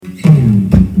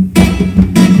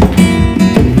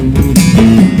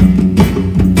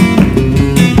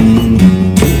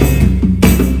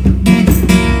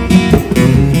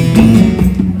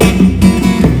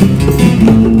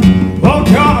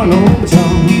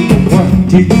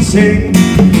didn't say,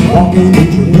 walking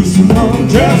in Jerusalem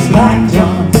just like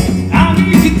John. I'll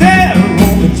meet you there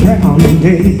on the drowning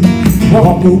day,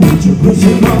 walking in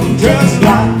Jerusalem just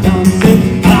like John.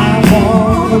 Said, I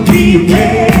wanna be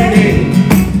ready,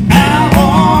 I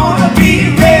wanna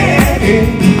be ready,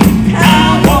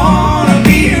 I wanna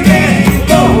be ready,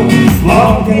 Lord,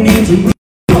 walking in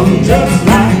Jerusalem just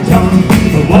like John,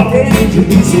 walking in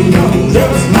Jerusalem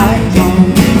just like John.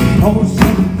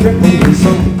 Crippled and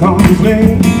some comes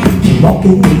lame,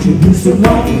 walking in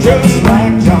Jerusalem just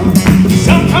like John.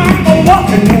 Sometimes I'm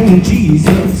walking in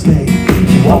Jesus'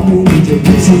 name, walking in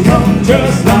Jerusalem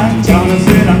just like John. I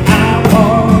said, I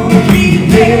wanna be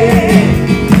ready,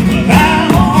 I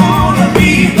wanna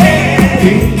be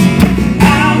ready,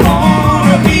 I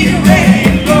wanna be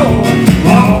ready, Lord,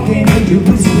 walking in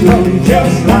Jerusalem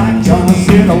just like John. I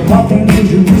said, I'm walking in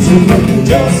Jerusalem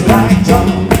just like John.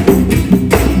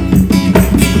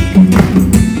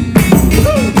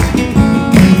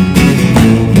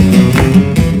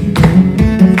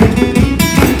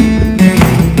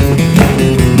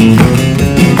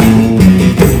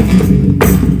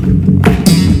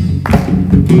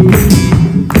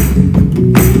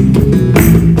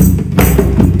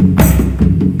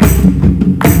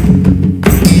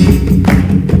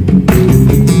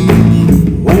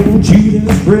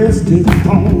 Rested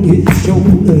upon his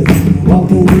shoulder,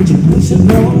 walking in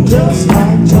Jerusalem just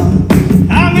like John.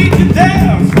 I'll meet you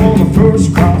there for the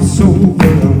first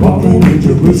crossover, walking in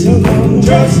Jerusalem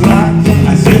just like John.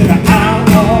 I said, I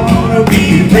wanna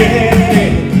be ready,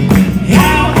 I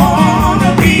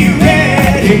wanna be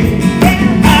ready,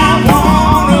 I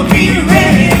wanna be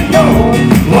ready, Lord,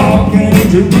 walking in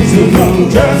Jerusalem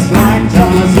just like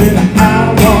John. I said, I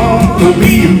wanna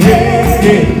be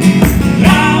ready, I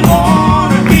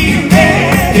wanna be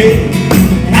ready,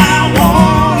 I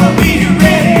wanna be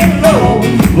ready, Lord,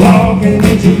 walking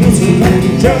in Jerusalem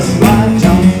just like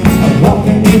John. I'm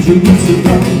walking in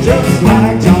Jerusalem just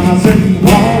like John. I said,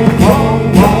 walk, walk,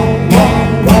 walk, walk,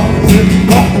 walk. I said,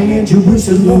 walking in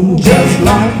Jerusalem just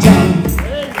like John.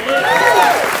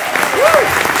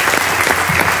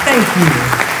 Thank you.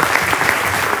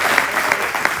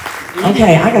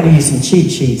 Okay, I got to use some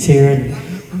cheat sheets here.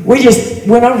 We just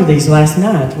went over these last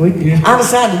night. I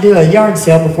decided to do a yard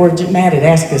sale before Matt had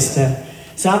asked us to.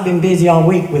 So I've been busy all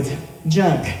week with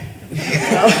junk.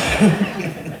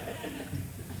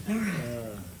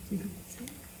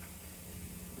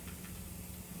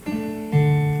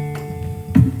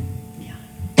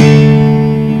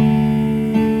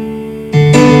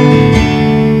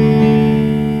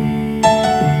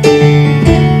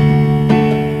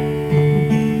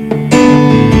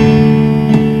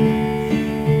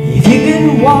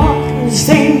 Walking the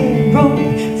same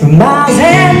road for miles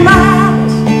and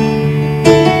miles,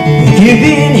 if you've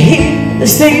been hearing the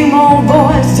same old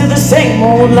voice to the same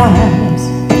old lies,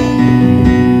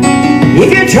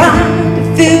 if you're trying to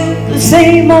fill the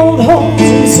same old holes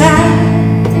inside,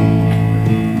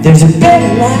 there's a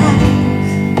better life,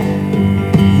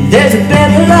 there's a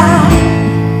better life.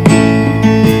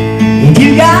 If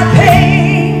you got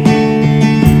pain,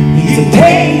 he's a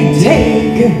pain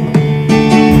taker.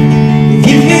 If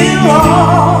you feel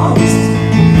lost,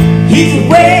 he's a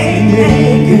way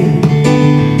maker.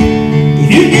 If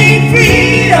you need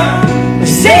freedom or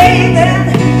saving,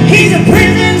 he's a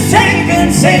prison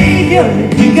saving savior.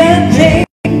 If you got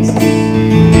chains,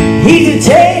 he's a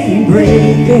chain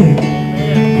breaker.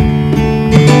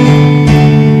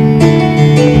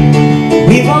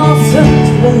 We've all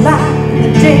searched for the light in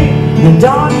the day, in the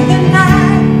dark of the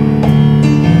night.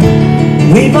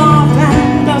 We've all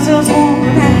found ourselves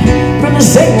worn out from the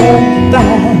same old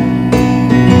fight.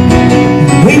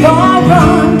 We've all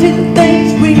run to the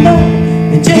things we know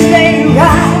that just ain't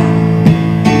right.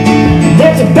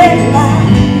 There's a better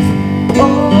life,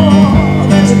 oh,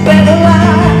 there's a better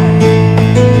life.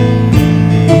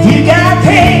 If you got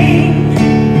pain,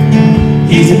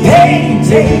 he's a pain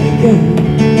taker.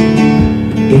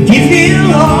 If you feel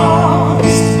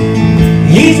lost,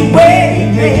 he's a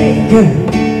way maker.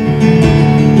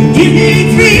 If you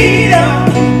need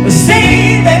freedom or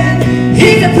saving,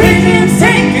 he's a prison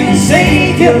taking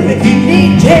savior. If you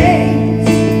need chains,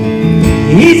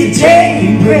 he's a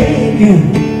chain breaker.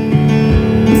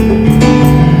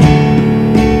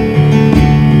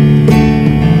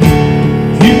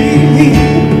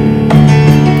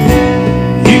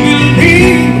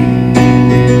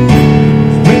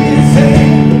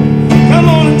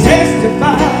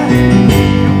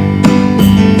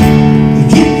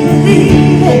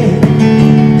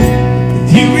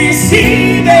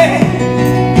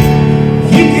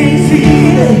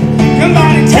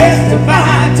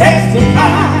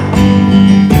 Testify.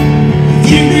 If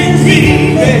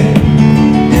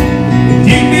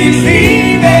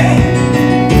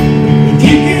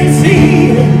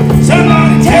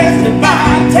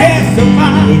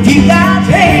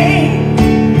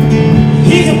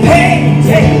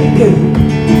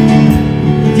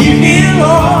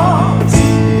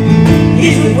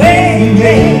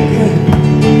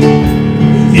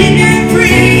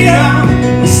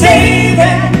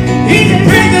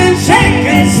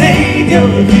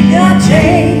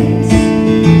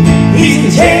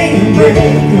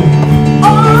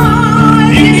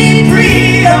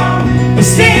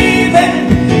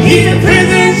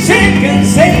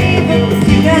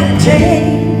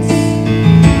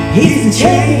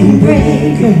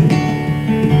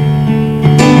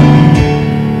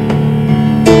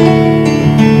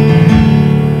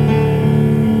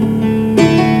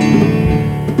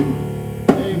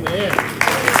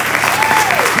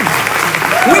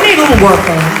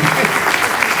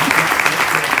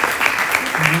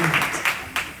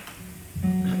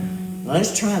Well,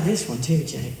 let's try this one too,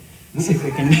 Jay. See if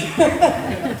we can.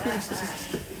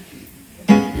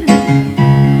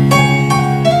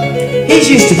 He's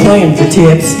used to playing for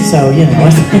tips, so you know.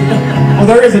 Well,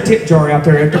 there is a tip jar out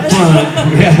there at the front.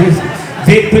 Yeah,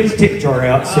 Vic put his tip jar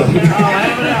out, so.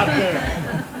 Have it out there.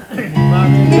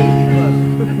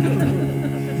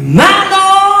 My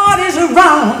Lord is a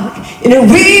rock in a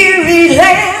weary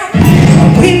land,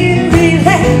 a weary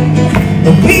land, a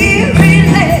weary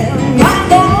land. My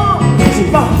Lord is a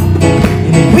rock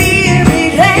in a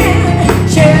weary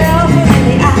land, shelter in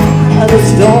the eye of the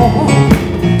storm.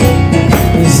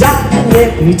 Zion,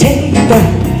 let me take you back,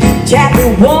 chapter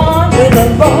 1, where the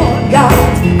Lord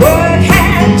God's work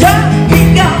had just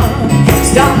begun.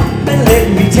 Stop and let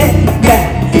me take you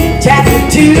back, chapter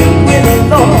 2, where the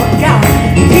Lord God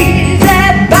reads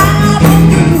that Bible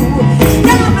through.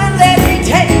 Stop and let me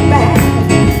take you back,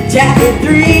 chapter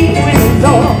 3, where the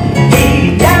Lord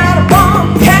He died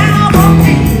upon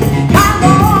Calvary. My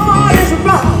Lord is a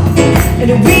rock in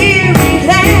a weary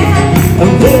land, a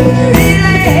weary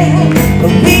land, a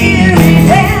weary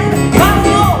land. My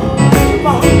Lord is a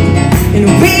rock in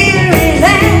a weary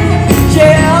land,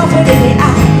 sheltered in the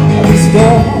eye of the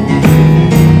storm.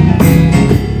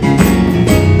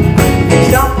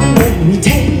 Stop and let me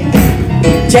take you back,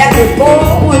 chapter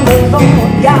 4, when the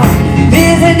Lord God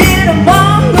visited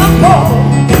among the poor.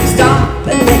 Stop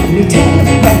and let me take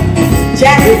you back,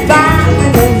 chapter 5,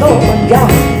 when the Lord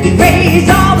God He raised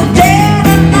all the dead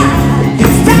alive.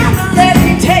 Stop and let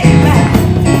me take you back,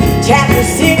 chapter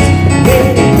 6,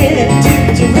 when He went to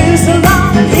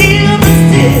Jerusalem and healed the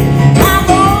sick. My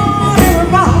Lord is a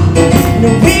rock in a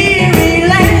weary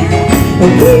land, a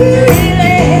weary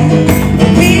land, a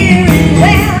weary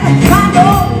land. My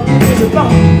Lord is a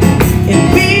rock in a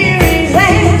weary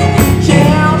land,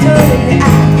 sheltered in the eye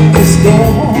of the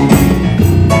storm.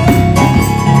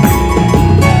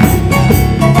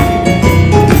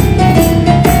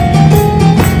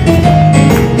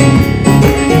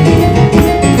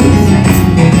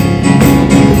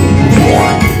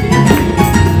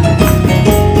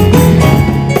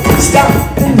 Stop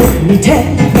and let me tell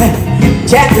you about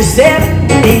chapter 7,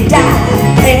 when He died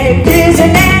and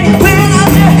risen and He went up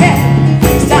to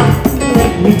heaven. Stop and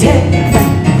let me tell you about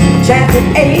chapter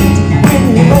 8, when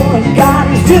the Lord God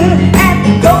stood at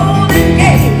the golden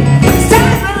gate.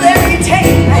 Stop and let me tell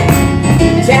you about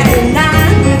chapter 9,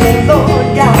 when the Lord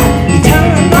God He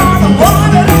turned all the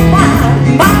water to wine.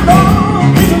 My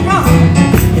Lord is a rock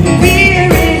in a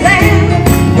weary land,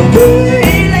 a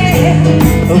weary land,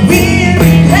 a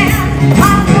weary land.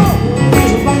 My Lord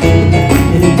is a rock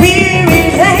in a weary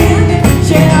land,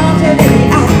 sheltered in the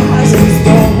eyes of the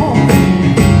storm.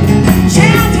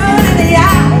 Sheltered in the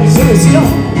eyes of the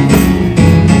storm.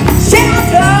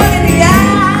 Sheltered in the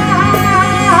eyes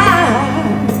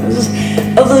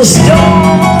of the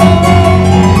storm.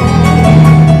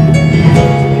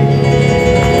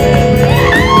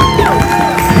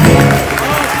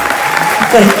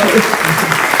 Thank you.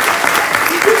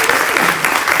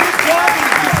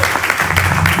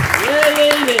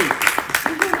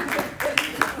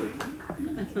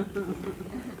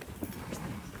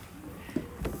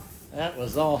 That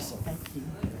was awesome.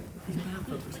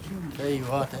 Tell you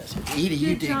what, that's Edie.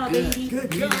 You did job, good. Edie. You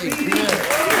did good. You did good.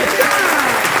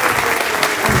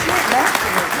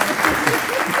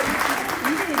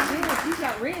 You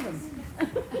got rhythm.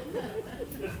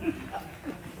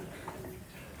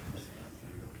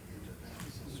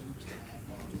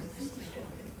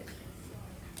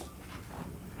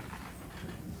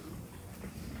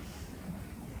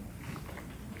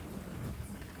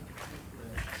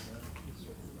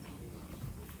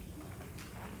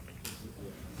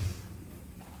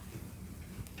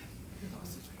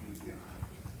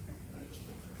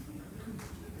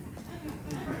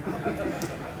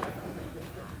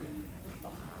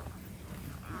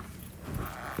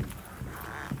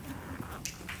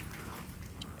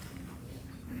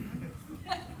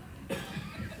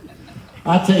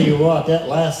 I tell you what, that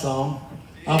last song,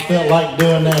 I felt like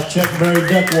doing that Chuck Berry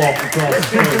duck walk across the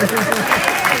street.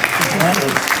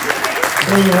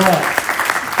 Tell you what,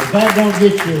 if that don't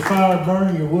get your fire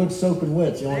burning, your wood soaking wet,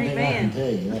 it's the only thing I can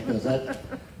tell you. Because that's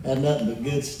nothing but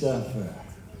good stuff.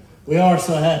 We are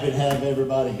so happy to have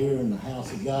everybody here in the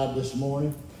house of God this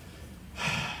morning.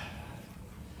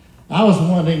 I was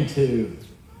wanting to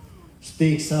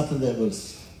speak something that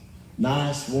was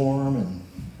nice, warm, and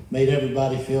made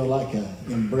everybody feel like a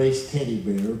embraced teddy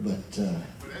bear,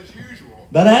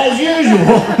 but as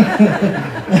usual,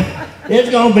 it's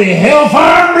going to be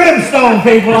hellfire and brimstone,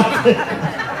 people.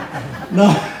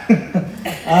 No,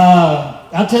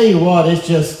 I'll tell you what, it's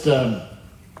just,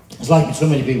 it's like so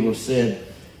many people have said,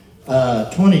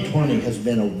 2020 has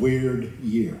been a weird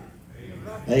year.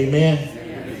 Amen.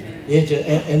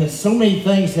 And there's so many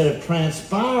things that have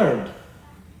transpired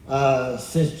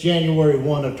since January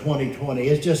 1 of 2020.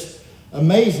 It's just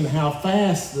amazing how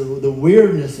fast the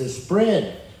weirdness has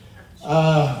spread.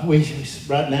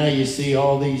 Right now you see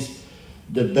all these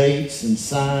debates and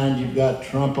signs. You've got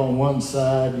Trump on one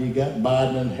side, you've got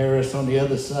Biden and Harris on the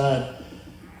other side.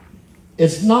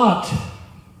 It's not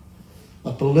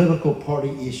a political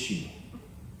party issue.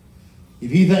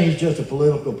 If you think it's just a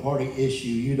political party issue,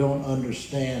 you don't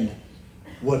understand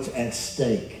what's at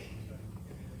stake.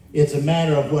 It's a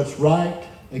matter of what's right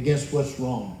against what's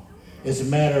wrong. It's a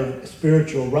matter of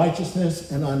spiritual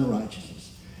righteousness and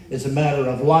unrighteousness. It's a matter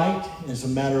of light, and it's a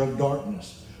matter of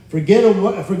darkness. Forget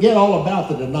all about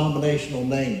the denominational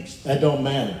names. That don't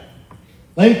matter.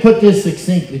 Let me put this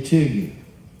succinctly to you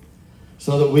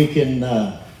so that we can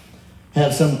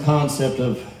have some concept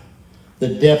of the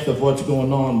depth of what's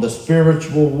going on, the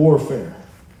spiritual warfare.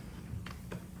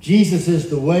 Jesus is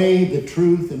the way, the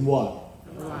truth, and what?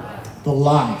 The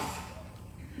life.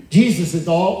 Jesus is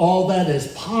all that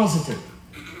is positive.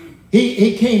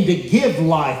 He came to give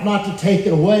life, not to take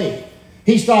it away.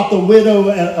 He stopped the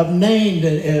widow of Nain,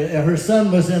 and her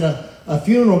son was in a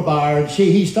funeral pyre, and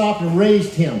he stopped and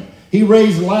raised him. He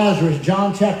raised Lazarus,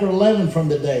 John chapter 11, from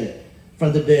the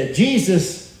dead.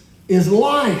 Jesus is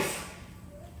life.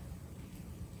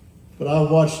 But I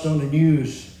watched on the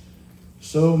news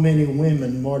so many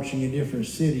women marching in different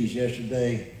cities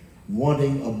yesterday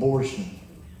wanting abortion.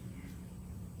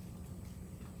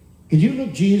 Could you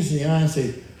look Jesus in the eye and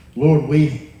say, Lord,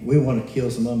 we want to kill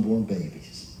some unborn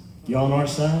babies. You on our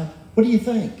side? What do you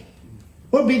think?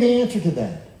 What would be the answer to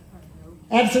that?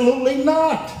 Absolutely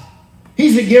not.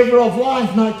 He's a giver of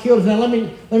life, not killers. Now let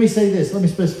me say this. Let me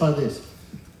specify this.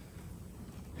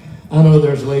 I know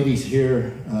there's ladies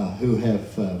here who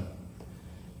have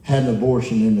had an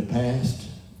abortion in the past,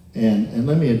 and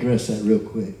let me address that real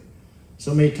quick.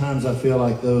 So many times I feel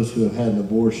like those who have had an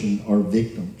abortion are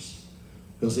victims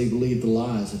because they believe the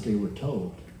lies that they were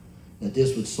told, that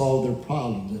this would solve their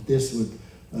problem, that this would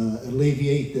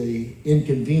alleviate the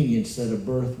inconvenience that a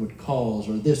birth would cause,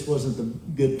 or this wasn't the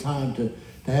good time to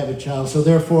have a child. So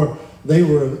therefore, they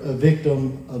were a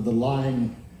victim of the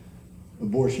lying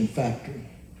abortion factory.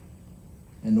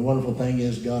 And the wonderful thing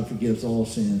is God forgives all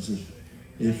sins.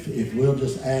 If we'll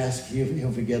just ask,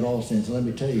 he'll forget all sins. And let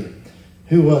me tell you,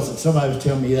 who was it? Somebody was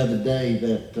telling me the other day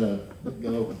that,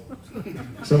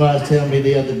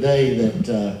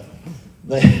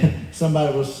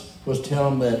 somebody was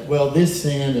telling that, well, this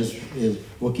sin is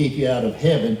will keep you out of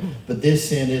heaven, but this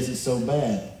sin isn't so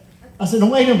bad. I said, no,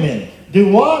 wait a minute.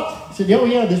 Do what? I said, oh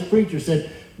yeah, this preacher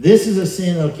said, this is a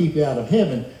sin that'll keep you out of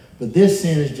heaven, but this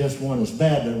sin is just one that's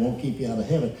bad, but it won't keep you out of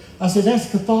heaven. I said, that's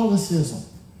Catholicism.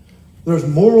 There's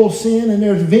moral sin and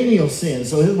there's venial sin.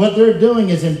 So what they're doing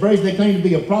is they claim to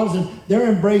be a Protestant,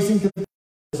 they're embracing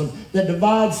Catholicism that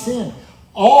divides sin.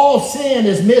 All sin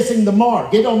is missing the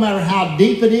mark. It don't matter how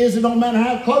deep it is, it don't matter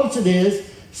how close it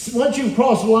is. Once you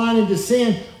cross the line into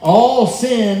sin, all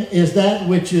sin is that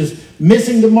which is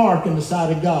missing the mark in the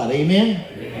sight of God. Amen?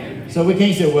 Amen. So we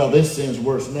can't say, well, this sin's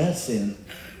worse than that sin.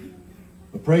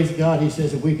 But praise God, he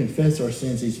says if we confess our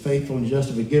sins, he's faithful and just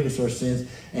to forgive us our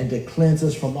sins and to cleanse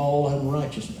us from all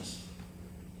unrighteousness.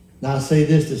 Now I say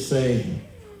this to say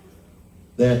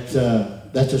that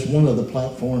that's just one of the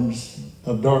platforms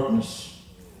of darkness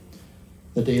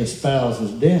that they espouse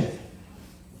as death.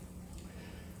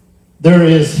 There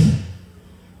is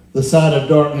the side of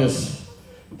darkness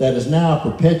that is now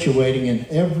perpetuating in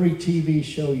every TV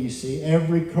show you see,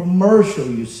 every commercial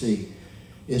you see,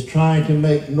 is trying to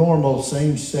make normal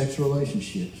same-sex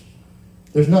relationships.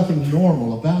 There's nothing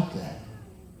normal about that.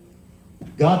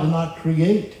 God did not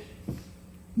create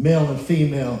male and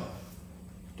female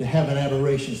to have an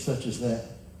aberration such as that.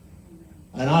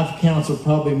 And I've counseled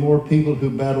probably more people who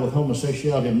battle with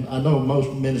homosexuality. I know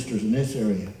most ministers in this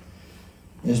area.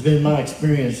 It's been my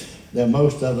experience that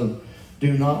most of them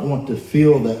do not want to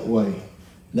feel that way.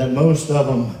 That most of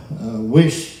them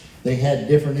wish they had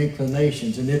different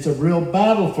inclinations, and it's a real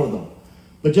battle for them.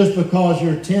 But just because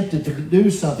you're tempted to do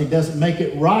something doesn't make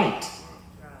it right.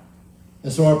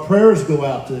 And so our prayers go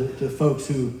out to folks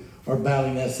who are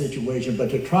battling that situation.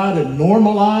 But to try to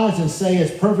normalize and say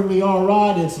it's perfectly all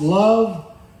right, it's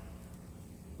love,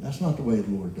 that's not the way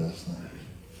the Lord does things.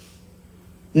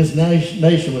 This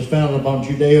nation was founded upon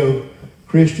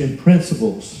Judeo-Christian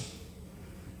principles.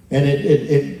 And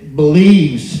it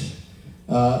believes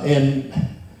in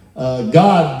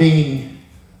God being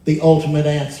the ultimate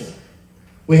answer.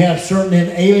 We have certain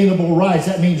inalienable rights.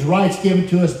 That means rights given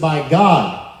to us by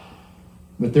God.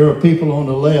 But there are people on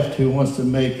the left who wants to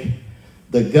make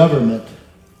the government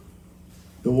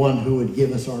the one who would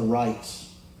give us our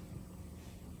rights.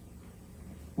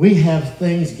 We have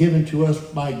things given to us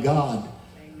by God.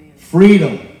 Amen.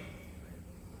 Freedom.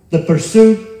 The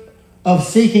pursuit of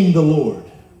seeking the Lord.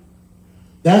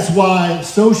 That's why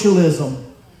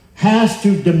socialism has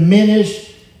to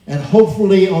diminish and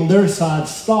hopefully on their side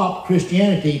stop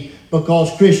Christianity,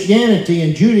 because Christianity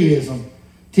and Judaism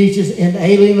teaches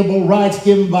inalienable rights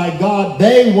given by God.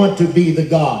 They want to be the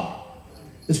God.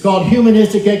 It's called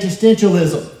humanistic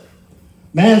existentialism.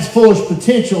 Man's fullest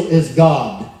potential is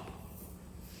God.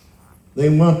 They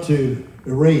want to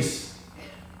erase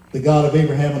the God of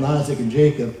Abraham and Isaac and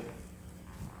Jacob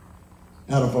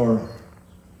out of our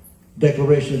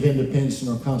Declaration of Independence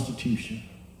and our Constitution.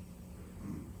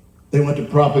 They want to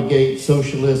propagate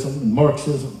socialism and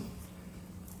Marxism,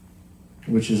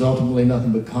 which is ultimately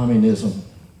nothing but communism.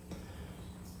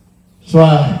 So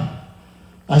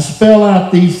I spell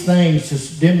out these things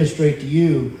to demonstrate to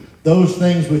you those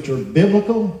things which are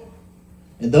biblical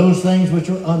and those things which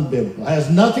are unbiblical. It has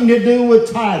nothing to do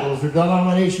with titles or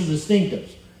denominational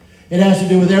distinctives. It has to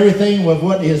do with everything with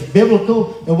what is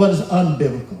biblical and what is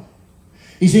unbiblical.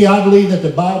 You see, I believe that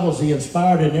the Bible is the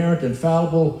inspired, inerrant,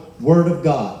 infallible Word of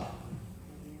God.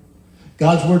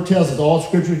 God's Word tells us all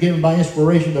Scripture is given by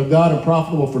inspiration of God and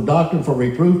profitable for doctrine, for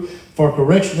reproof, for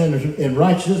correction in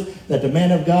righteousness, that the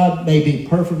man of God may be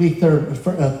perfectly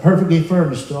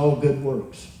furnished to all good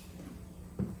works.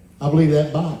 I believe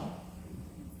that Bible.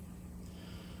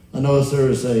 I notice there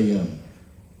is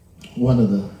one of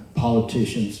the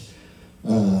politicians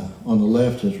on the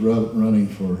left is running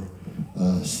for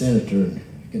senator in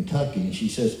Kentucky, and she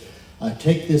says, I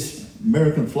take this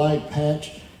American flag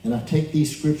patch and I take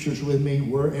these scriptures with me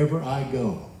wherever I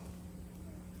go.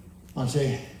 I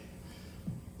say,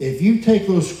 if you take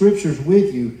those scriptures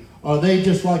with you, are they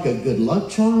just like a good luck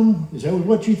charm? Is that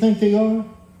what you think they are?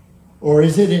 Or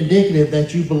is it indicative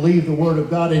that you believe the Word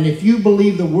of God? And if you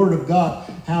believe the Word of God,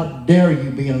 how dare you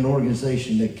be in an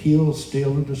organization that kills,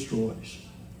 steals, and destroys?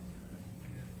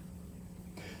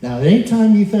 Now,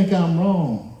 anytime you think I'm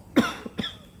wrong,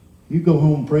 you go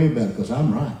home and pray about it, because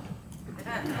I'm right.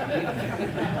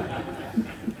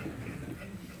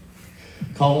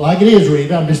 Call it like it is,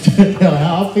 Reed. I'm just telling you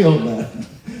how I feel about it.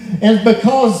 And it's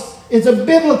because it's a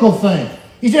biblical thing.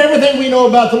 He said everything we know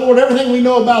about the Lord, everything we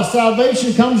know about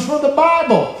salvation comes from the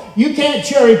Bible. You can't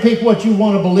cherry pick what you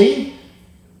want to believe.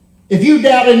 If you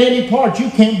doubt in any part, you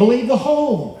can't believe the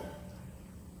whole.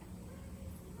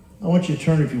 I want you to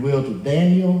turn, if you will, to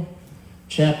Daniel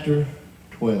chapter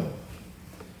 12.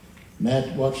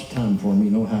 Matt, watch the time for me.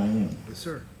 You know how I am. Yes,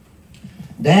 sir.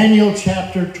 Daniel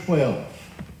chapter 12.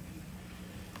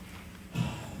 I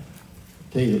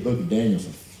tell you, the book of Daniel is a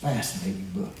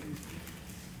fascinating book.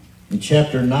 In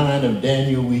chapter 9 of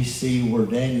Daniel, we see where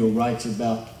Daniel writes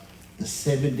about the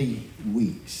 70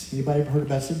 weeks. Anybody ever heard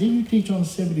about it? Didn't you teach on the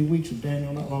 70 weeks of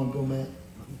Daniel not long ago, Matt?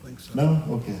 I don't think so. No?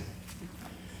 Okay.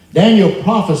 Daniel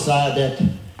prophesied that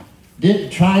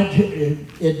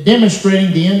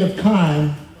demonstrating the end of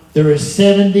time, there is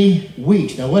 70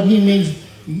 weeks. Now, what he means,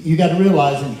 you got to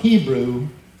realize in Hebrew,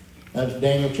 that's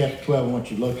Daniel chapter 12, I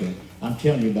want you to look at. I'm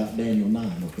telling you about Daniel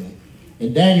 9, okay?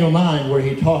 In Daniel 9, where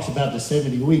he talks about the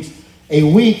 70 weeks, a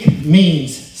week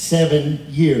means 7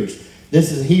 years.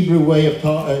 This is a Hebrew way of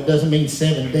talking. It doesn't mean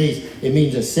 7 days. It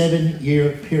means a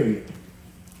 7-year period.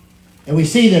 And we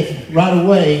see that right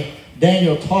away,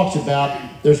 Daniel talks about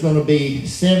there's going to be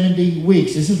 70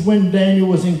 weeks. This is when Daniel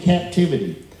was in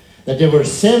captivity. That there were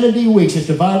 70 weeks.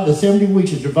 The 70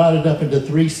 weeks is divided up into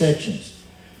 3 sections.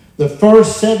 The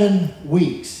first 7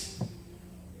 weeks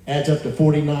adds up to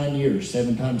 49 years.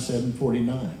 7 times 7,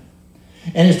 49.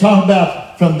 And it's talking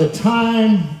about from the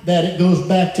time that it goes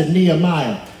back to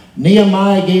Nehemiah.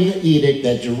 Nehemiah gave the edict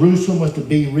that Jerusalem was to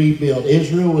be rebuilt.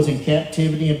 Israel was in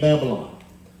captivity in Babylon.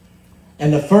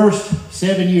 And the first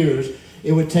 7 years,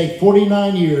 it would take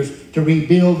 49 years to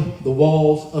rebuild the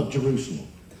walls of Jerusalem.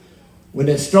 When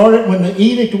the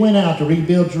edict went out to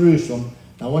rebuild Jerusalem,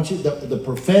 I want you, the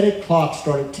prophetic clock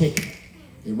started ticking.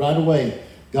 And right away,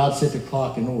 God set the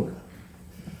clock in order.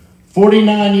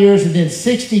 49 years and then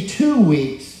 62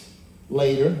 weeks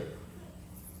later,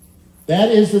 that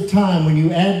is the time when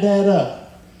you add that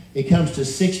up, it comes to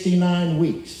 69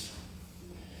 weeks.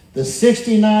 The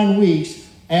 69 weeks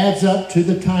adds up to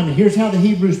the time, and here's how the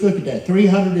Hebrews look at that,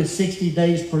 360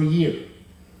 days per year,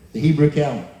 the Hebrew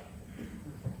calendar.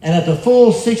 And at the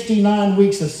full 69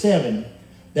 weeks of 7,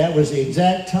 that was the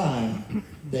exact time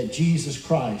that Jesus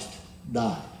Christ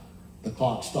died. The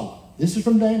clock stopped. This is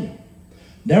from Daniel.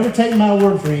 Never take my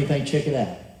word for anything. Check it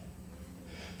out.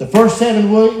 The first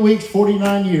 7 weeks,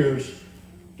 49 years,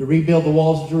 to rebuild the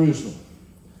walls of Jerusalem.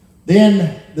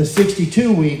 Then the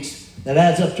 62 weeks, that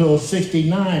adds up to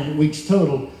 69 weeks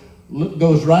total,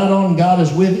 goes right on. God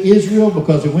is with Israel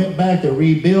because they went back, they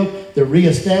rebuilt, they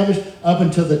reestablished up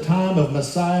until the time of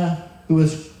Messiah who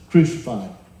was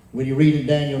crucified. When you read in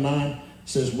Daniel 9, it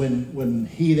says when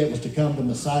he that was to come, the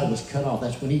Messiah, was cut off.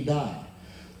 That's when he died.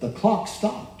 The clock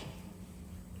stopped.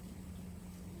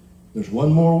 There's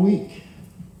one more week.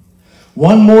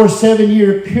 One more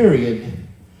 7-year period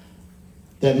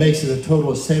that makes it a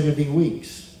total of 70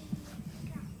 weeks.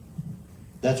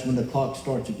 That's when the clock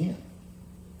starts again.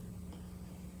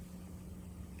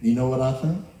 You know what I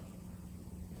think?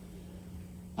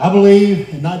 I believe,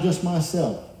 and not just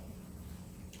myself,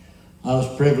 I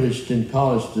was privileged in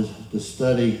college to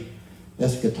study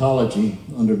eschatology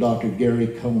under Dr. Gary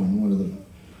Cohen, one of the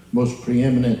most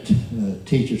preeminent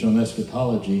teachers on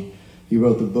eschatology. He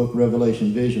wrote the book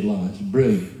Revelation Visualized.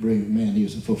 Brilliant, brilliant man. He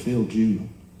was a fulfilled Jew.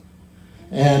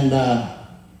 And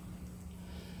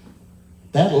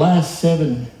that last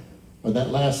 7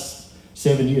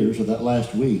 years, or that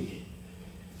last week,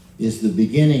 is the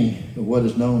beginning of what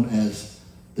is known as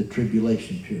the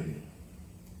tribulation period.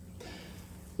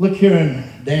 Look here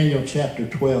in Daniel chapter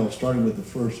 12, starting with the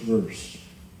first verse.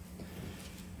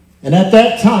 And at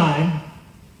that time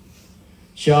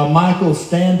shall Michael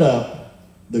stand up,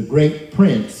 the great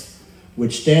prince,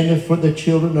 which standeth for the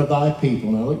children of thy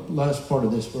people. Now look at the last part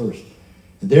of this verse.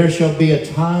 There shall be a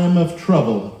time of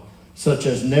trouble, such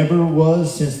as never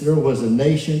was since there was a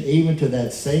nation, even to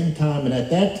that same time. And at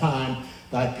that time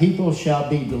thy people shall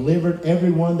be delivered,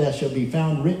 every one that shall be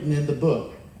found written in the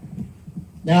book.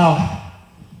 Now,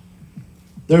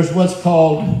 there's what's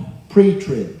called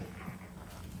pre-trib.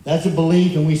 That's a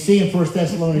belief, and we see in 1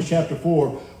 Thessalonians chapter 4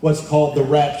 what's called the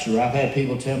rapture. I've had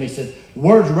people tell me, said, the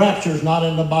word rapture is not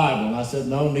in the Bible. And I said,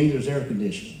 no, neither is air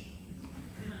conditioning.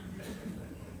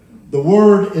 The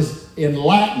word is in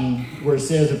Latin, where it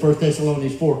says in 1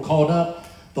 Thessalonians 4, caught up.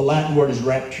 The Latin word is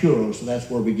rapturo, so that's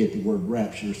where we get the word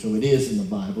rapture. So it is in the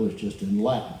Bible, it's just in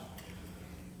Latin.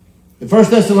 In 1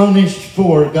 Thessalonians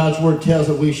 4, God's word tells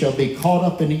that we shall be caught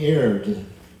up in the air,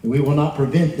 and we will not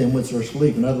prevent them which are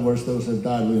asleep. In other words, those who have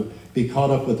died will be caught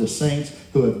up with the saints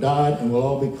who have died, and we'll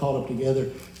all be caught up together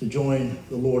to join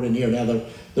the Lord in the air. Now,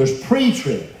 there's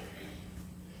pre-trib.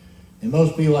 And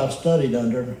most people I've studied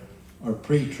under are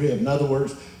pre-trib. In other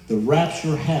words, the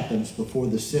rapture happens before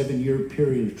the 7-year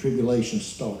period of tribulation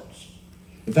starts.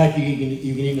 In fact, you can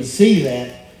even see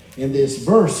that in this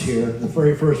verse here, the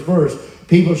very first verse.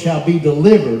 People shall be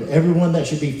delivered, everyone that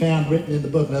should be found written in the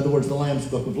book. In other words, the Lamb's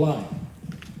book of life.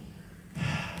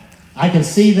 I can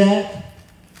see that,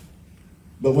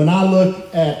 but when I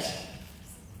look at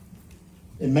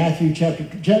in Matthew chapter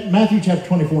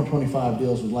 24 and 25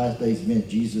 deals with last days events,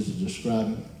 Jesus is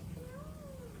describing.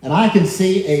 And I can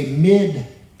see a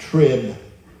mid-trib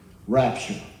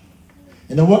rapture.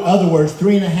 In other words,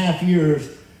 3.5 years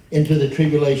into the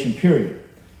tribulation period.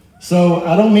 So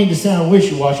I don't mean to sound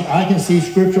wishy-washy. I can see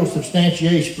scriptural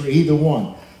substantiation for either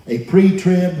one. A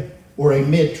pre-trib or a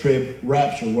mid-trib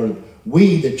rapture where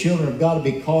we, the children of God,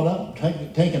 will be caught up,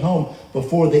 taken home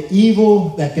before the evil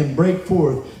that can break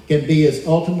forth can be as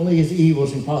ultimately as evil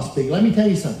as can possibly be. Let me tell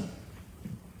you something.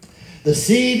 The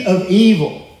seed of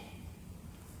evil,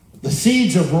 the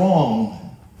seeds of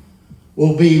wrong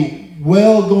will be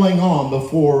well going on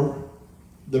before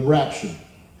the rapture.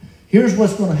 Here's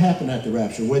what's going to happen at the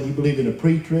rapture, whether you believe in a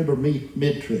pre-trib or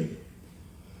mid-trib.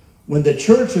 When the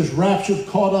church is raptured,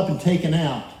 caught up, and taken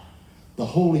out, the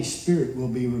Holy Spirit will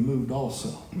be removed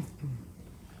also.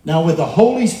 Now, with the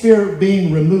Holy Spirit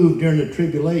being removed during the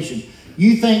tribulation,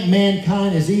 you think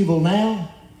mankind is evil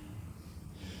now?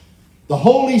 The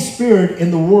Holy Spirit in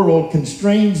the world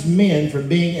constrains men from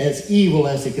being as evil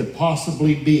as they could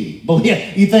possibly be. But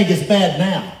yeah, you think it's bad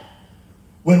now.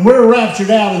 When we're raptured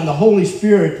out and the Holy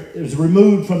Spirit is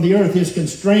removed from the earth, His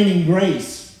constraining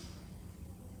grace,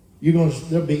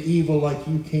 there'll be evil like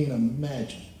you can't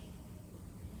imagine.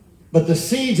 But the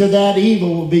seeds of that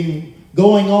evil will be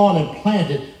going on and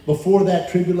planted before that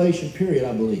tribulation period,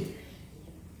 I believe.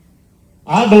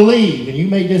 I believe, and you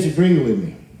may disagree with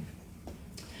me,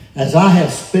 as I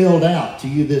have spelled out to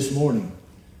you this morning,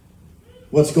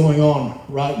 what's going on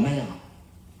right now.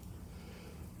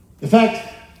 In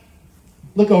fact,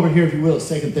 look over here, if you will, at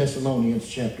 2 Thessalonians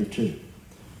chapter 2,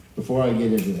 before I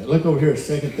get into that. Look over here at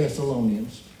 2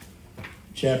 Thessalonians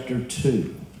chapter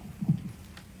 2.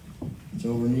 It's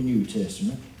over in the New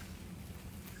Testament.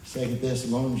 2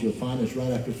 Thessalonians, you'll find us right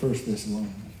after 1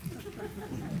 Thessalonians.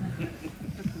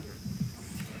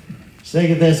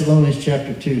 2 Thessalonians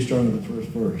chapter 2, starting with the first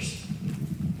verse.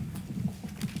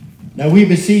 Now we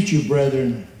beseech you,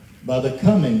 brethren, by the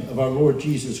coming of our Lord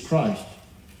Jesus Christ,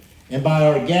 and by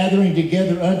our gathering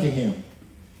together unto him,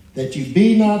 that you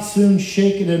be not soon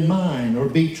shaken in mind, or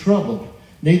be troubled,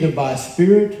 neither by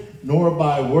spirit, nor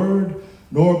by word,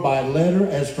 nor by letter,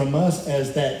 as from us,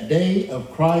 as that day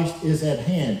of Christ is at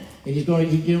hand. And he's going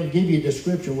to give you a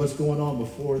description of what's going on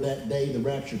before that day the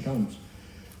rapture comes.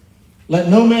 Let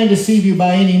no man deceive you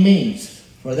by any means,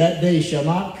 for that day shall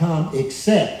not come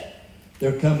except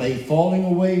there come a falling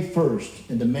away first,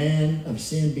 and the man of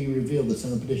sin be revealed, the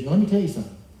son of perdition. Now, let me tell you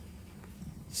something.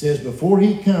 It says before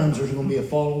he comes, there's going to be a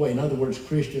falling away. In other words,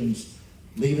 Christians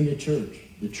leaving the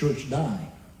church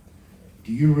dying.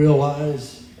 Do you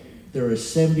realize there are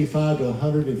 75 to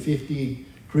 150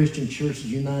 Christian churches in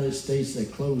the United States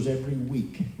that close every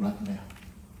week right now?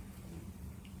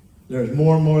 There's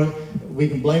more and more, we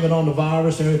can blame it on the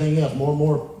virus and everything else, more and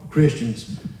more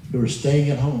Christians who are staying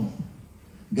at home.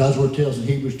 God's word tells in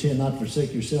Hebrews 10 not to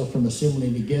forsake yourself from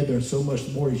assembling together, and so much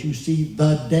the more as you see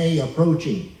the day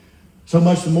approaching. So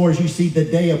much the more as you see the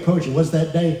day approaching. What's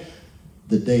that day?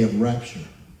 The day of rapture.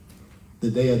 The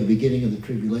day of the beginning of the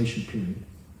tribulation period.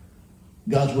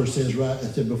 God's word says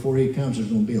that before he comes, there's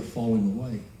going to be a falling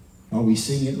away. Are we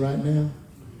seeing it right now?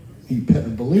 You better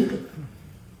believe it.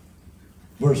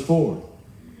 Verse 4.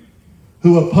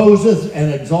 Who opposeth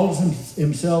and exalteth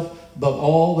himself above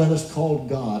all that is called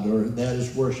God, or that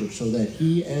is worship, so that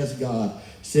he as God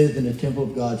sitteth in the temple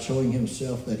of God, showing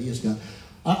himself that he is God.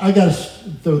 I got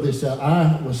to throw this out.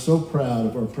 I was so proud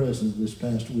of our president this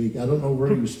past week. I don't know where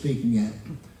he was speaking at.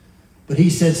 But he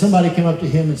said, somebody came up to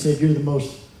him and said, you're the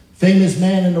most famous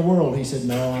man in the world. He said,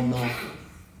 no, I'm not.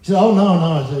 He said, oh, no.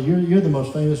 I said, you're the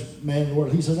most famous man in the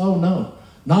world. He said, oh, no,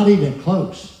 not even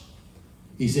close.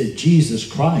 He said, Jesus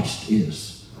Christ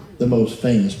is the most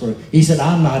famous person. He said,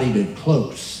 I'm not even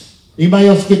close. Anybody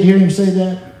else get to hear him say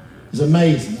that? It's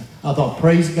amazing. I thought,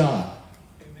 praise God.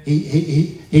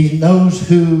 He knows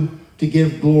who to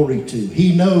give glory to.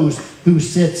 He knows who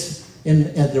sits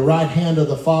at the right hand of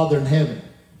the Father in heaven.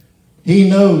 He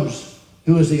knows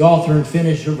who is the author and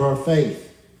finisher of our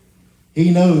faith. He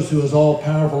knows who is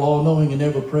all-powerful, all-knowing, and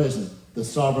ever-present, the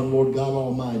sovereign Lord God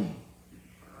Almighty.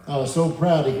 I was so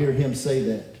proud to hear him say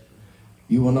that.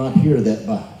 You will not hear that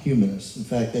by humanists. In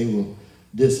fact, they will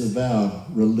disavow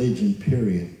religion,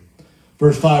 period.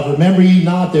 Verse 5, remember ye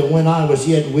not that when I was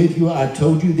yet with you, I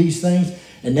told you these things?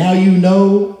 And now you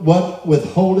know what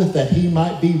withholdeth, that he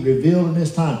might be revealed in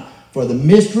his time. For the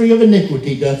mystery of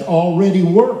iniquity doth already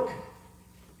work.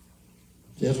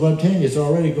 That's what I'm telling you. It's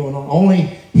already going on. Only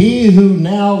he who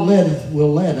now letteth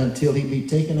will let until he be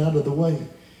taken out of the way.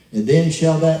 And then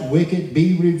shall that wicked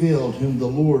be revealed, whom the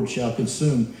Lord shall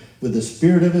consume with the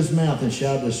spirit of his mouth, and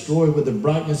shall destroy with the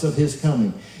brightness of his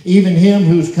coming. Even him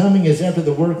whose coming is after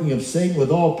the working of Satan, with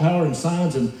all power and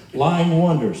signs and lying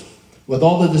wonders, with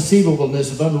all the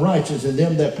deceivableness of unrighteous in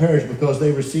them that perish, because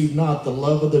they receive not the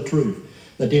love of the truth,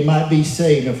 that they might be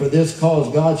saved. And for this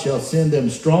cause God shall send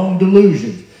them strong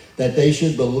delusions, that they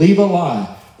should believe a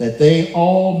lie, that they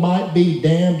all might be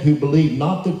damned who believed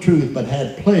not the truth, but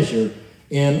had pleasure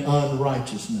in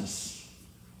unrighteousness.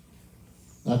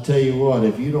 I tell you what,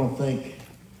 if you don't think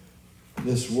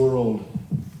this world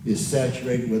is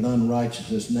saturated with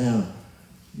unrighteousness now,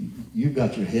 you've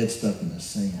got your head stuck in the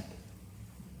sand.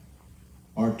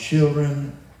 Our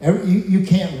children, you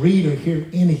can't read or hear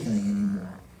anything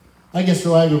anymore. I get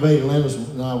so aggravated. Landis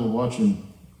and I were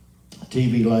watching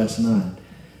TV last night,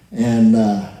 and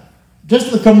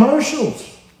just the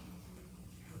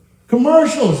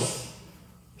commercials,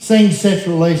 same-sex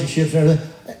relationships and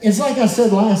everything. It's like I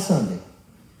said last Sunday.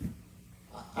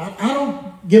 I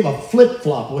don't give a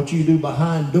flip-flop what you do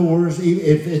behind doors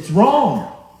if it's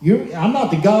wrong. I'm not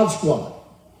the God Squad.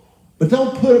 But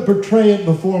don't portray it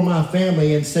before my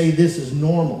family and say this is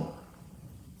normal.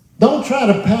 Don't try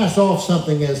to pass off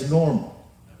something as normal.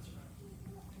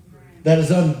 That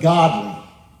is ungodly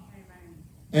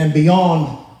and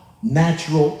beyond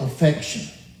natural affection,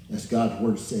 as God's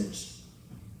word says.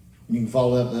 You can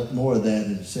follow up more of that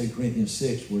in 2 Corinthians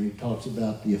 6, where he talks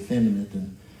about the effeminate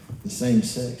and the same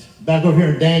sex. Back over here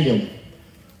in Daniel,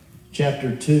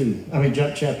 chapter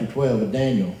 12 of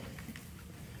Daniel.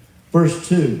 Verse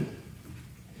 2.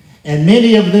 And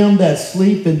many of them that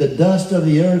sleep in the dust of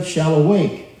the earth shall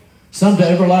awake, some to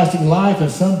everlasting life, and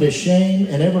some to shame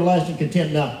and everlasting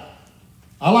contempt. Now,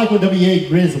 I like what W.A.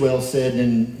 Griswold said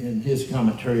in his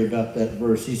commentary about that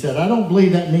verse. He said, I don't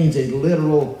believe that means a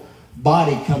literal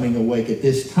body coming awake at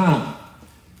this time.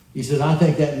 He said, I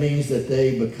think that means that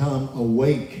they become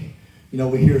awake. You know,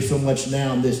 we hear so much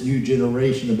now in this new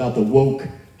generation about the woke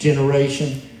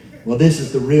generation. Well, this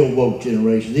is the real woke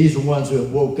generation. These are ones who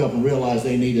have woke up and realized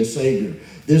they need a Savior.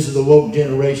 This is the woke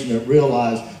generation that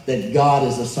realized that God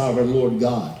is the sovereign Lord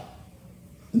God.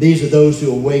 And these are those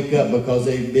who will wake up because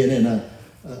they've been in a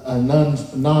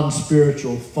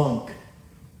non-spiritual funk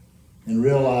and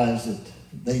realize that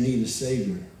they need a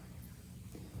Savior.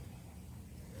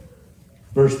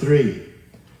 Verse 3.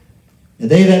 And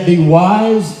they that be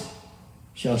wise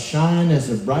shall shine as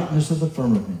the brightness of the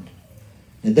firmament,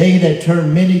 and they that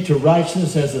turn many to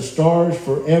righteousness as the stars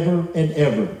forever and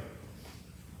ever.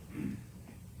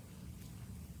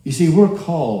 You see, we're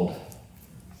called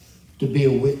to be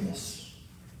a witness.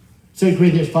 2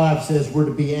 Corinthians 5 says we're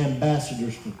to be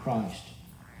ambassadors for Christ.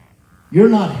 You're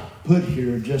not put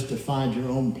here just to find your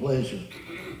own pleasure.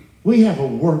 We have a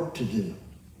work to do.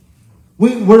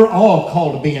 We're all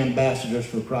called to be ambassadors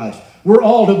for Christ. We're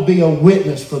all to be a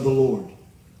witness for the Lord.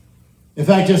 In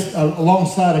fact, just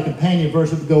alongside a companion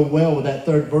verse that would go well with that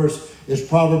third verse is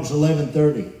Proverbs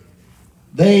 11:30.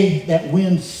 They that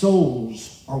win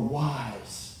souls are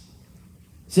wise.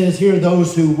 It says here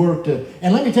those who work to,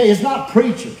 and let me tell you, it's not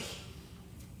preachers.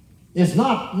 It's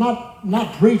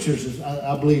not preachers,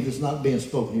 I believe, it's not being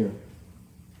spoken here.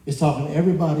 It's talking to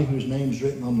everybody whose name's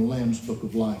written on the Lamb's Book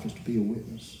of Life is to be a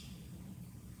witness.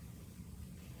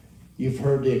 You've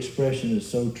heard the expression, it's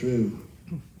so true,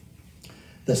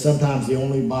 that sometimes the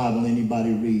only Bible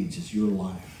anybody reads is your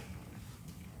life.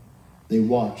 They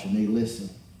watch and they listen.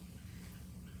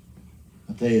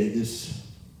 I tell you,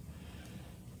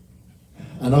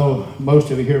 I know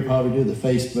most of you here probably do the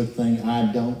Facebook thing.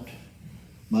 I don't.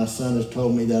 My son has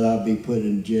told me that I'd be put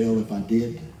in jail if I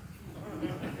did.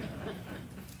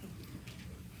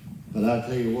 But I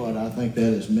tell you what, I think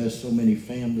that has messed so many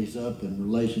families up and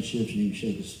relationships, and you can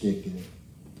shake a stick in it.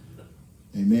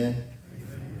 Amen?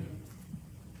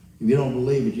 If you don't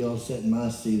believe it, you ought to sit in my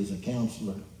seat as a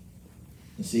counselor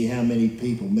and see how many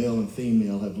people, male and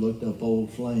female, have looked up old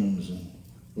flames and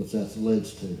what that's led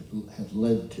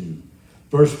to.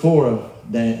 Verse 4 of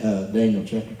Daniel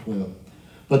chapter 12.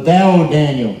 But thou, O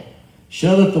Daniel,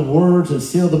 shut up the words and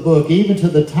seal the book, even to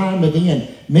the time of the end.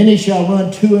 Many shall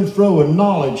run to and fro, and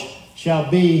knowledge shall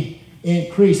be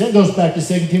increased. That goes back to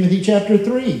 2 Timothy chapter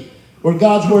 3, where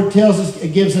God's word tells us,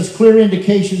 it gives us clear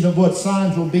indications of what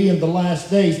signs will be in the last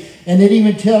days. And it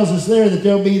even tells us there that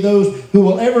there'll be those who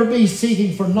will ever be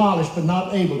seeking for knowledge, but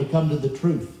not able to come to the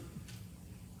truth.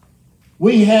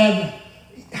 We have,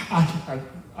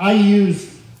 I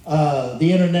use the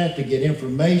internet to get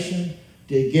information,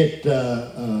 to get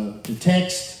to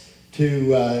text,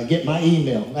 to get my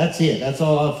email. That's it. That's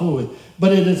all I fool with.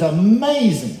 But it is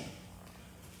amazing.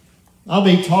 I'll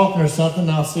be talking or something,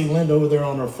 and I'll see Linda over there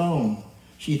on her phone.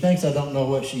 She thinks I don't know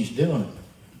what she's doing.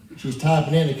 She's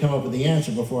typing in to come up with the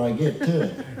answer before I get to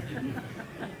it.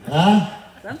 Huh?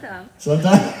 Sometimes.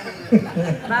 Sometimes?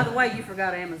 By the way, you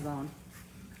forgot Amazon.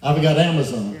 I forgot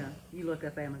Amazon. Yeah, you look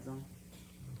up Amazon.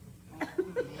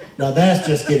 Now that's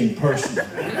just getting personal.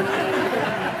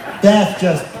 That's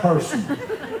just personal.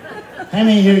 How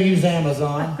many here use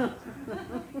Amazon?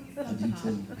 I do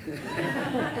too.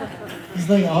 Just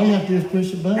think, all you have to do is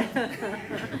push a button,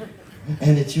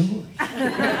 and it's yours.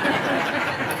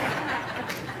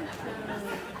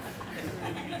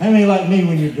 How many like me,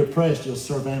 when you're depressed, you'll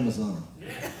surf Amazon?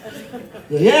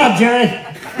 Yeah, Jerry.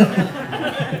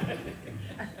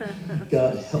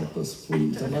 God help us,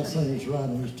 please. I'm not saying it's right,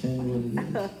 I'm just telling you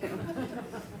what it is.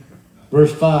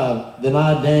 Verse 5, Then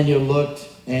I, Daniel, looked,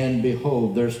 and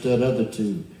behold, there stood other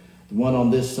two, the one on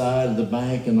this side of the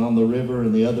bank and on the river,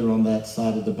 and the other on that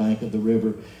side of the bank of the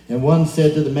river. And one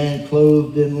said to the man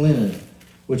clothed in linen,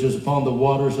 which was upon the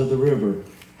waters of the river,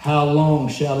 How long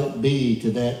shall it be to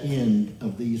that end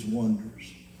of these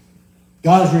wonders?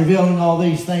 God is revealing all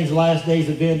these things, last days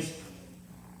events,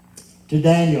 to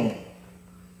Daniel.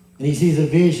 And he sees a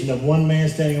vision of one man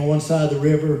standing on one side of the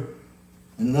river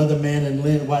and another man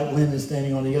in white linen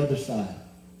standing on the other side.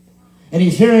 And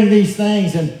he's hearing these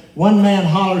things, and one man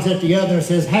hollers at the other and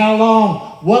says, How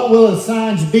long? What will the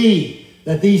signs be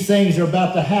that these things are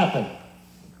about to happen?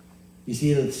 You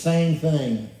see the same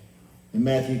thing in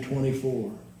Matthew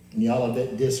 24, in the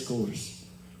Olivet Discourse.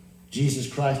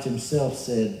 Jesus Christ himself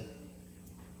said,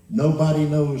 Nobody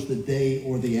knows the day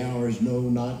or the hours, no,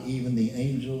 not even the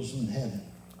angels in heaven,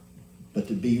 but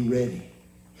to be ready.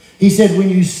 He said, when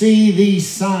you see these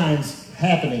signs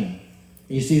happening,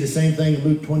 you see the same thing in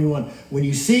Luke 21. When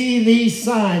you see these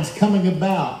signs coming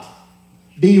about,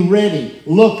 be ready.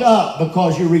 Look up,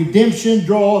 because your redemption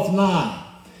draweth nigh.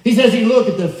 He says you look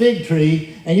at the fig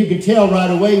tree, and you can tell right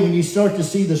away when you start to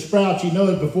see the sprouts, you know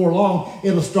it before long,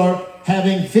 it'll start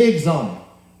having figs on it.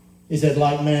 He said,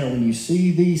 like manner, when you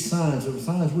see these signs, the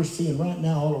signs we're seeing right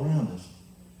now all around us,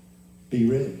 be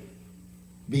ready.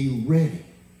 Be ready.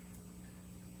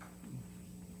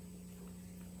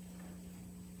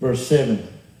 Verse 7.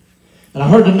 And I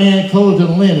heard the man clothed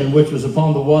in linen, which was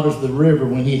upon the waters of the river,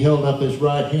 when he held up his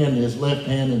right hand and his left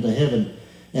hand into heaven,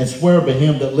 and sware by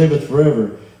him that liveth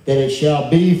forever, that it shall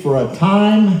be for a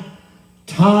time,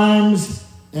 times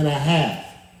and a half.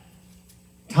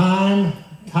 Time,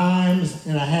 times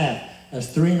and a half. That's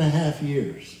 3.5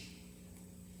 years.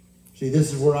 See,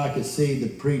 this is where I could see the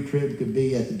pre-trib could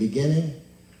be at the beginning,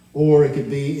 or it could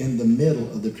be in the middle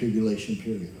of the tribulation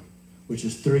period, which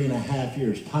is 3.5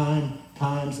 years. Time,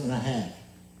 times and a half.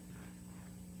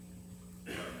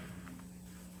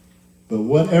 But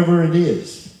whatever it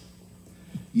is,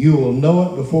 you will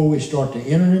know it before we start to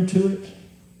enter into it.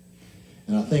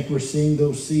 And I think we're seeing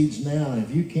those seeds now. And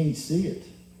if you can't see it,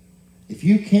 if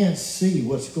you can't see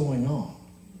what's going on,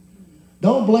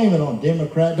 don't blame it on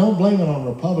Democrat. Don't blame it on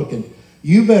Republican.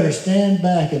 You better stand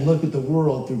back and look at the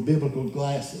world through biblical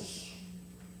glasses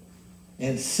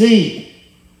and see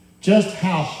just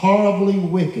how horribly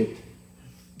wicked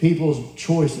people's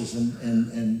choices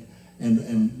and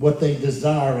what they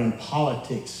desire in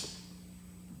politics.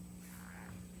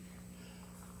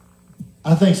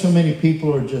 I think so many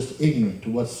people are just ignorant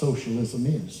to what socialism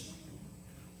is.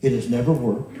 It has never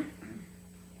worked.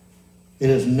 It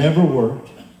has never worked.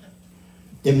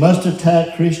 It must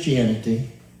attack Christianity.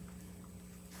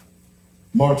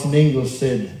 Marx and Engels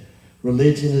said,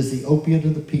 religion is the opiate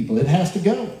of the people. It has to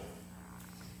go.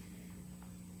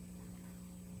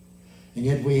 And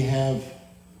yet we have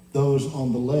those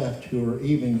on the left who are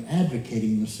even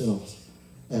advocating themselves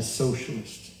as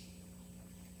socialists.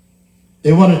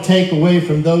 They want to take away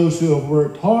from those who have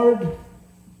worked hard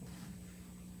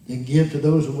and give to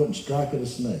those who wouldn't strike at a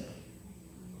snake.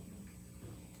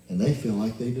 And they feel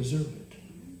like they deserve it.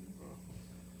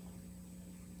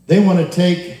 They want to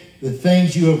take the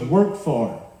things you have worked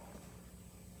for.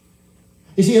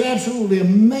 You see, it absolutely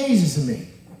amazes me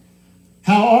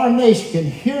how our nation can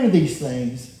hear these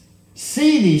things,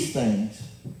 see these things,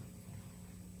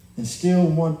 and still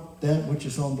want that which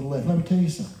is on the left. Let me tell you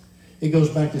something. It goes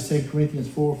back to 2 Corinthians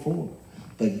 4:4.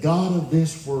 The God of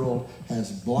this world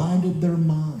has blinded their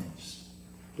minds,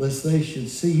 lest they should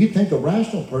see. You'd think a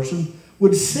rational person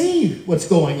would see what's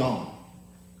going on.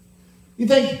 You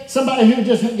think somebody who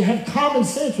just have common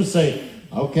sense would say,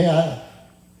 okay,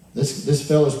 this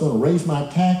fellow's going to raise my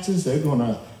taxes. They're going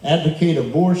to advocate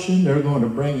abortion. They're going to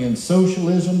bring in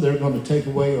socialism. They're going to take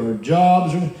away our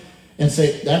jobs and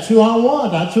say, that's who I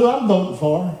want. That's who I'm voting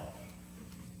for.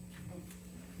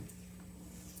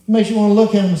 It makes you want to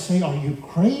look at him and say, are you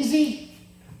crazy?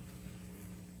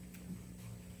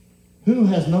 Who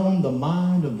has known the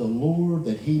mind of the Lord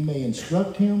that he may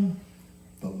instruct him?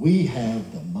 But we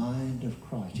have the mind of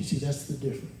Christ. You see, that's the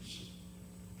difference.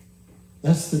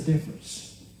 That's the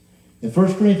difference. In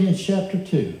 1 Corinthians chapter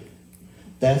 2,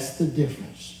 that's the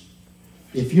difference.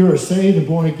 If you're saved and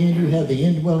born again, you have the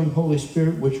indwelling Holy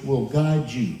Spirit which will guide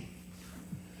you.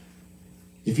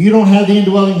 If you don't have the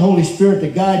indwelling Holy Spirit to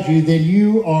guide you, then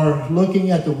you are looking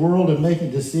at the world and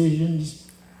making decisions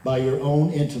by your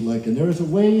own intellect. And there is a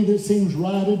way that seems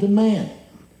right unto man,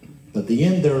 but the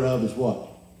end thereof is what?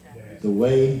 The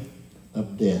way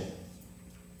of death.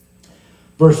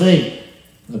 Verse 8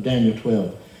 of Daniel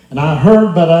 12. And I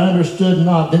heard, but I understood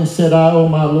not. Then said I, O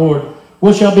my Lord,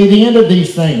 what shall be the end of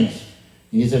these things?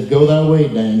 And he said, go thy way,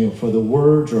 Daniel, for the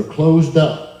words are closed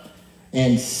up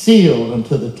and sealed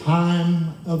unto the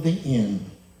time of the end.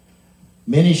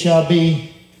 Many shall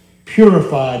be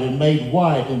purified and made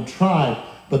white and tried,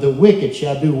 but the wicked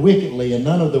shall do wickedly, and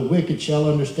none of the wicked shall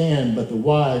understand, but the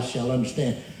wise shall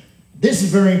understand. This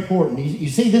is very important. You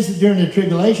see, this is during the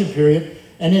tribulation period,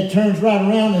 and it turns right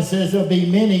around and says there'll be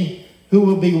many who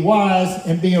will be wise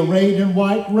and be arrayed in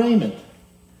white raiment.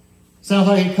 Sounds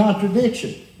like a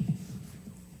contradiction.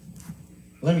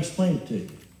 Let me explain it to you.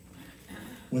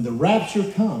 When the rapture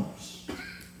comes,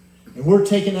 and we're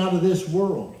taken out of this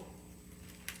world,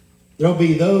 there'll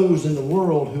be those in the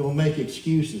world who will make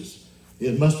excuses.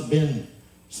 It must have been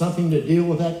something to deal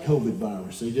with that COVID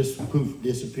virus. They just poof,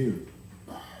 disappeared.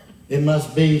 It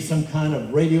must be some kind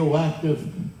of radioactive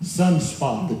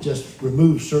sunspot that just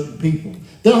removes certain people.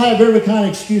 They'll have every kind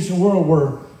of excuse in the world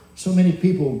where so many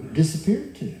people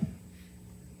disappeared to.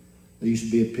 There used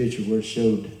to be a picture where it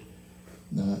showed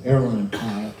an airline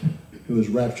pilot who was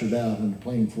raptured out in a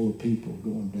plane full of people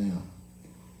going down.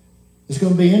 It's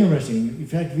going to be interesting. In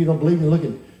fact, if you don't believe me, look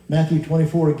at Matthew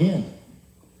 24 again.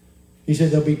 He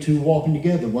said there'll be two walking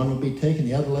together. One will be taken,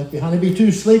 the other left behind. There'll be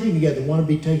two sleeping together. One will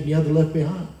be taken, the other left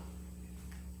behind.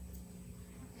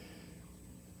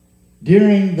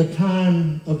 during the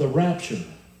time of the rapture,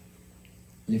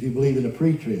 and if you believe in a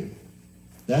pre-trib,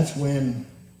 that's when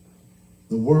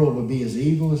the world will be as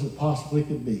evil as it possibly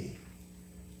could be.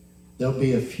 There'll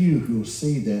be a few who will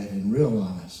see that and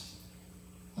realize,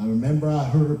 I remember I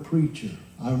heard a preacher.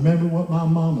 I remember what my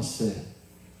mama said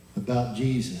about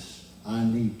Jesus. I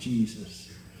need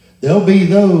Jesus. There'll be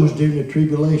those during the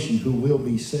tribulation who will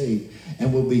be saved,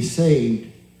 and will be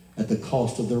saved at the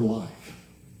cost of their life.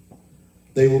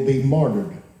 They will be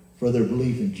martyred for their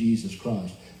belief in Jesus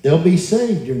Christ. They'll be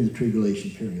saved during the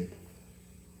tribulation period,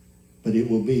 but it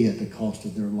will be at the cost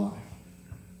of their life.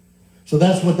 So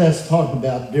that's what that's talking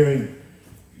about during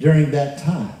that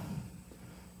time.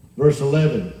 Verse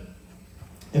 11,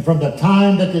 and from the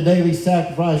time that the daily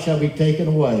sacrifice shall be taken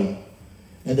away,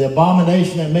 and the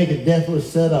abomination that maketh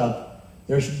deathless set up,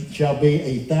 there shall be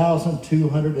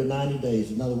 1,290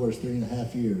 days. In other words,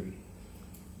 3.5 years.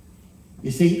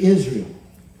 You see, Israel,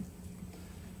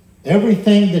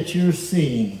 everything that you're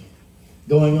seeing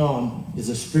going on is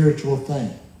a spiritual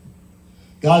thing.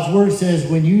 God's word says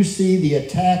when you see the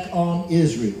attack on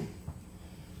Israel,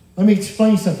 let me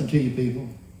explain something to you people.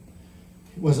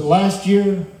 Was it last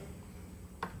year?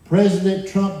 President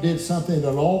Trump did something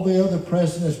that all the other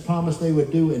presidents promised they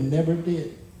would do and never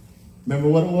did. Remember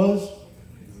what it was?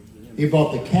 He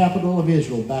brought the capital of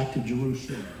Israel back to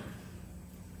Jerusalem.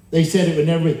 They said it would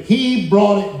never be. He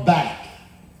brought it back.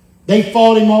 They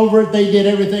fought him over it. They did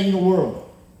everything in the world.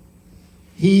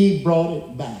 He brought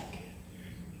it back.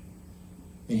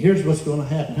 And here's what's going to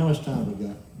happen. How much time have we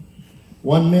got?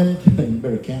 1 minute? You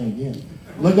better count again.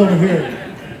 Look over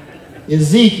here.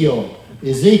 Ezekiel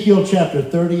chapter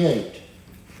 38.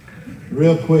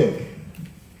 Real quick.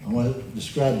 I want to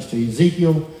describe this to you.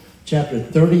 Ezekiel chapter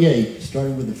 38,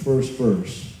 starting with the first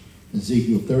verse.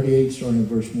 Ezekiel 38, starting with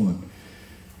verse 1.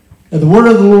 And the word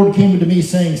of the Lord came unto me,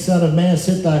 saying, Son of man,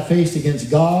 set thy face against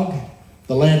Gog,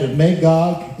 the land of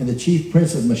Magog, and the chief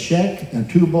prince of Meshech, and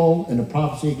Tubal, and the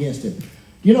prophecy against him.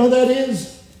 Do you know who that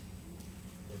is?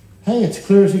 Hey, it's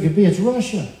clear as it could be. It's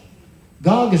Russia.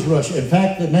 Gog is Russia. In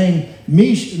fact, the name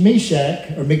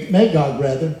Meshach, or Magog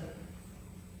rather,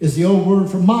 is the old word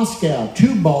for Moscow.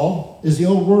 Tubal is the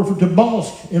old word for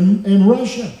Tobolsk in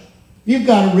Russia. You've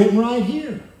got it written right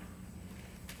here.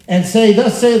 And say,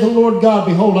 Thus saith the Lord God,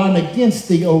 Behold, I am against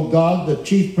thee, O Gog, the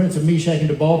chief prince of Meshach and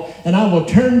Tubal, and I will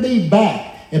turn thee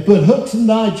back, and put hooks in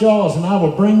thy jaws, and I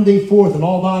will bring thee forth in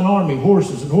all thine army,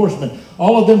 horses and horsemen,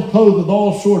 all of them clothed with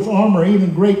all sorts of armor,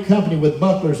 even great company with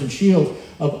bucklers and shields,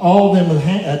 of all them with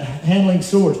handling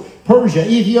swords. Persia,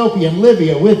 Ethiopia, and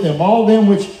Libya with them, all them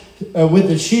which with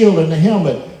the shield and the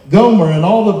helmet, Gomer and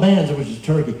all the bands, which is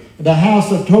Turkey, the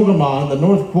house of Togarmah and the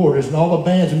north quarters, and all the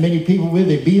bands and many people with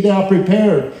thee. Be thou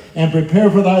prepared, and prepare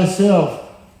for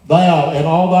thyself, thou and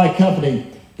all thy company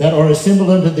that are assembled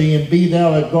unto thee, and be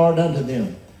thou a guard unto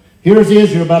them. Here is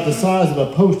Israel about the size of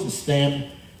a postage stamp,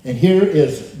 and here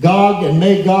is Gog and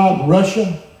Magog,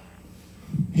 Russia.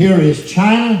 Here is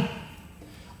China,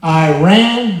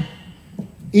 Iran,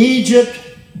 Egypt,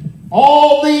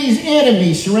 all these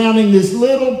enemies surrounding this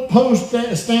little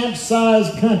post-stamp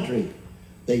sized country.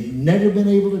 They've never been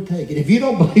able to take it. If you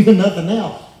don't believe in nothing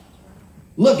else,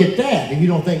 look at that if you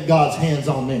don't think God's hand's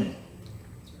on them.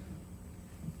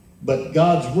 But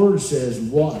God's word says,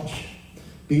 watch.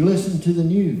 Be listening to the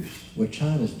news, what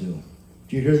China's doing.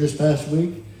 Did you hear this past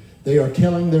week? They are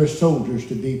telling their soldiers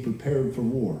to be prepared for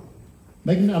war.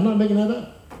 I'm not making that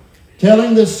up.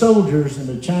 Telling the soldiers in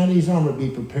the Chinese army to be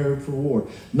prepared for war.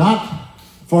 Not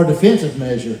for a defensive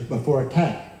measure, but for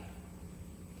attack.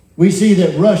 We see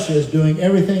that Russia is doing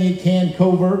everything it can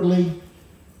covertly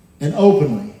and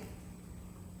openly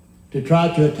to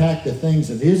try to attack the things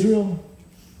of Israel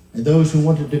and those who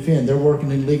want to defend. They're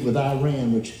working in league with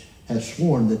Iran, which has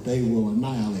sworn that they will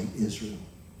annihilate Israel.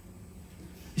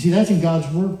 You see, that's in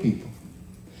God's word, people.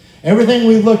 Everything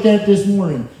we've looked at this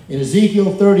morning in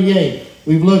Ezekiel 38,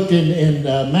 we've looked in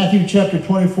Matthew chapter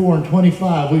 24 and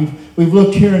 25. We've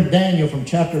looked here in Daniel from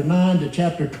chapter 9 to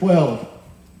chapter 12.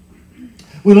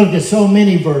 We looked at so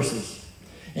many verses.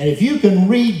 And if you can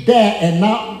read that and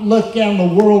not look out in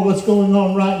the world what's going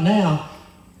on right now,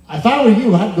 if I were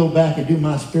you, I'd go back and do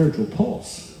my spiritual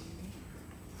pulse.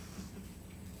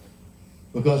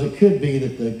 Because it could be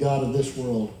that the God of this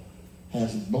world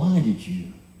has blinded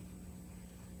you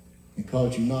and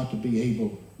caused you not to be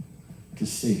able to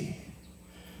see.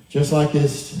 Just like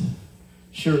this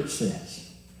shirt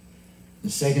says, the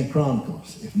 2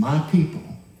 Chronicles, if my people,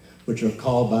 which are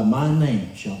called by my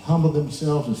name, shall humble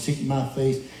themselves and seek my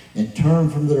face and turn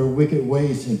from their wicked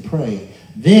ways and pray,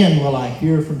 then will I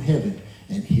hear from heaven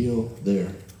and heal their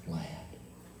land.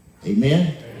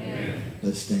 Amen? Amen.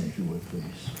 Let's stand if you would, please.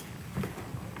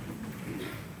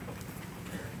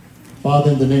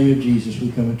 Father, in the name of Jesus,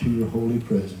 we come into your holy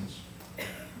presence.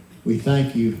 We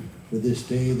thank you for this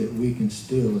day that we can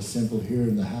still assemble here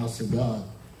in the house of God.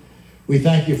 We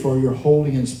thank you for your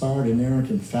holy, inspired, inerrant,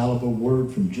 infallible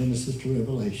word from Genesis to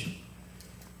Revelation.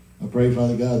 I pray,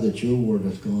 Father God, that your word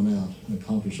has gone out and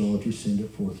accomplished all that you send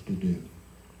it forth to do.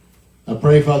 I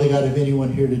pray, Father God, if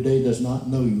anyone here today does not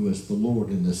know you as the Lord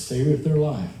and the Savior of their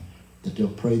life, that they'll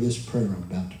pray this prayer I'm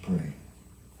about to pray.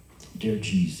 Dear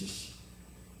Jesus,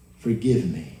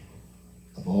 forgive me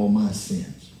of all my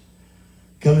sins.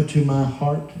 Come into my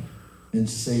heart and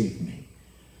save me.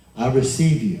 I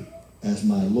receive you as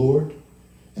my Lord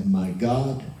and my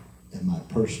God and my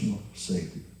personal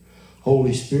Savior.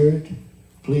 Holy Spirit,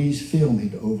 please fill me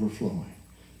to overflowing.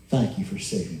 Thank you for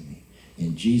saving me.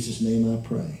 In Jesus' name I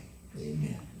pray.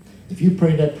 Amen. If you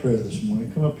prayed that prayer this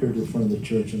morning, come up here to the front of the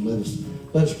church and let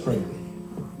us pray with you.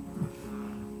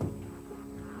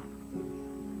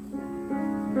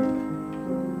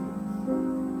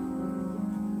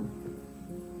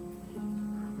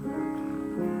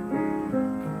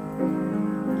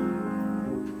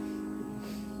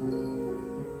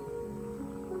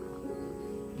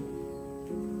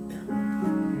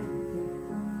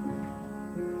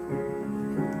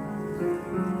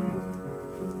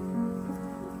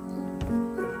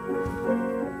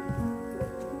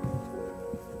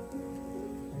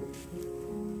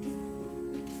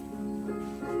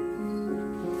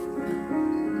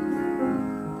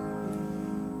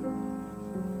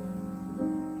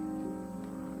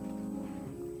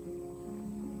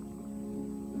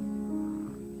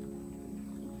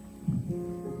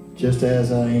 Just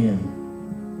as I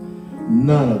am.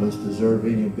 None of us deserve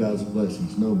any of God's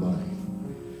blessings. Nobody.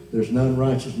 There's none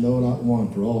righteous, no, not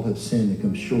one, for all have sinned and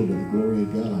come short of the glory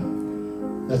of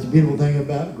God. That's the beautiful thing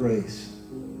about grace.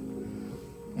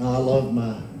 Now, I love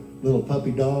my little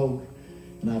puppy dog,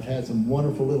 and I've had some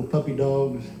wonderful little puppy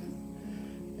dogs,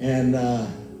 and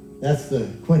that's the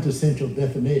quintessential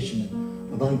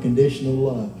definition of unconditional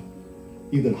love.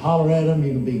 You can holler at them,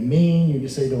 you can be mean, you can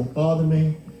say, don't bother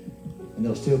me, and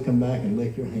they'll still come back and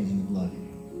lick your hand and love you.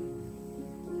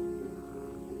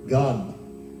 God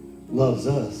loves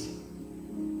us,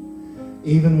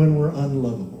 even when we're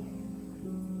unlovable.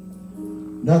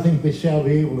 Nothing shall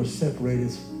be able to separate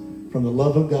us from the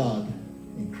love of God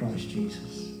in Christ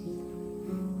Jesus.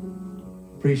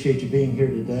 Appreciate you being here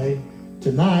today.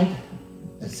 Tonight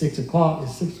at 6 o'clock,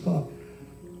 it's 6 o'clock.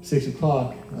 6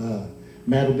 o'clock,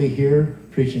 Matt will be here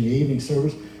preaching the evening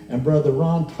service. And Brother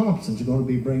Ron Thompson's going to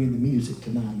be bringing the music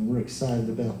tonight, and we're excited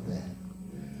about that.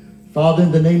 Father,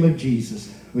 in the name of Jesus,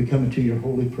 we come into your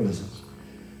holy presence.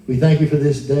 We thank you for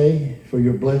this day, for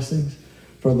your blessings,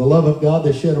 for the love of God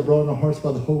that's shed abroad in our hearts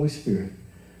by the Holy Spirit.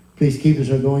 Please keep us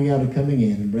from going out and coming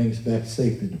in and bring us back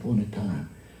safely at the appointed time.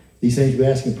 These things we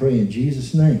ask and pray in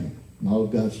Jesus' name. And all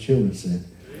of God's children said,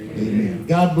 Amen.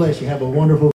 God bless you. Have a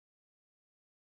wonderful